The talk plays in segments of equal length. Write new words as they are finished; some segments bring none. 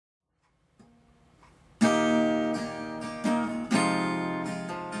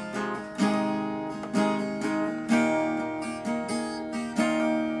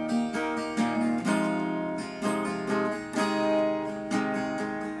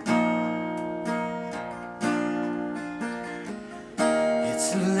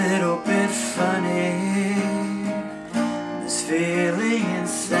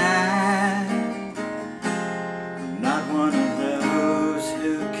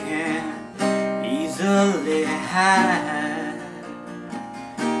hide.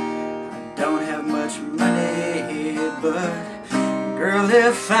 I don't have much money, but girl,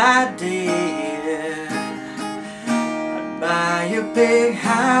 if I did, I'd buy a big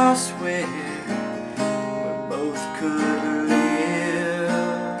house where we both could live.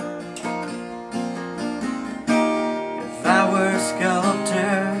 If I were a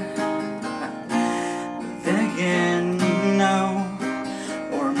sculptor, then again, no,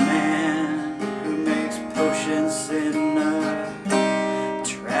 or a man who makes potions in a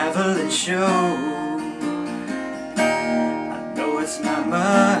traveling show. It's not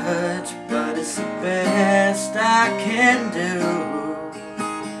much, but it's the best I can do.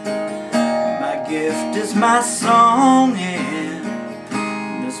 My gift is my song, and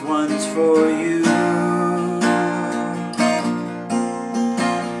this one's for you.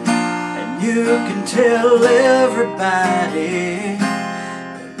 And you can tell everybody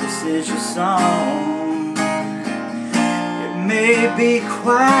that this is your song. It may be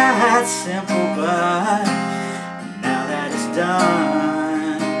quite simple, but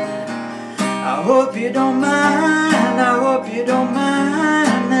done. I hope you don't mind, I hope you don't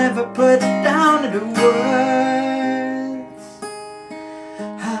mind, never put down into words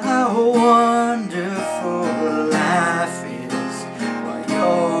how wonderful life is while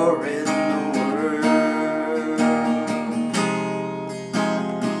you're in the world.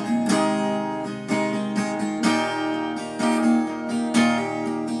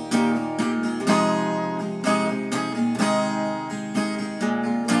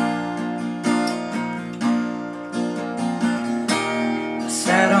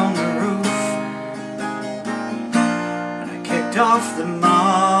 Sat on the roof and I kicked off the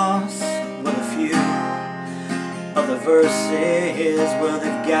moss with a few of the verses. Well,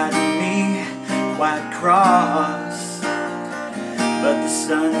 they've gotten me quite cross, but the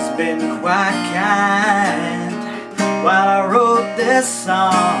sun's been quite kind while I wrote this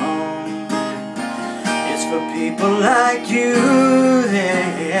song. It's for people like you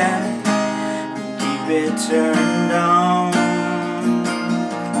that keep it turned on.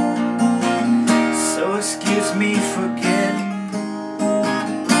 Excuse me for getting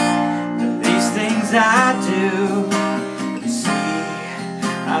these things I do. You see,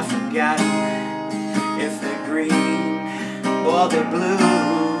 I've forgotten if they're green or they're blue.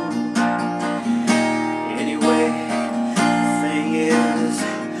 Anyway, the thing is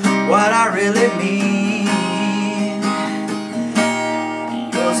what I really mean.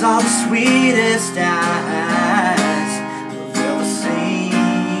 Yours are the sweetest eyes I've ever seen.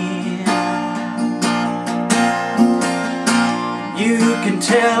 You can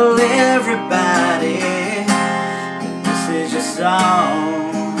tell everybody that this is your song.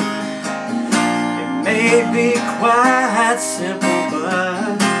 It may be quite simple,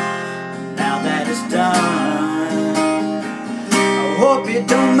 but now that it's done, I hope you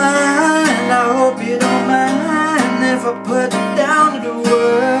don't mind, I hope you don't mind if I put down into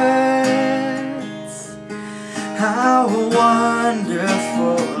words how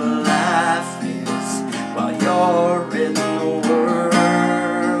wonderful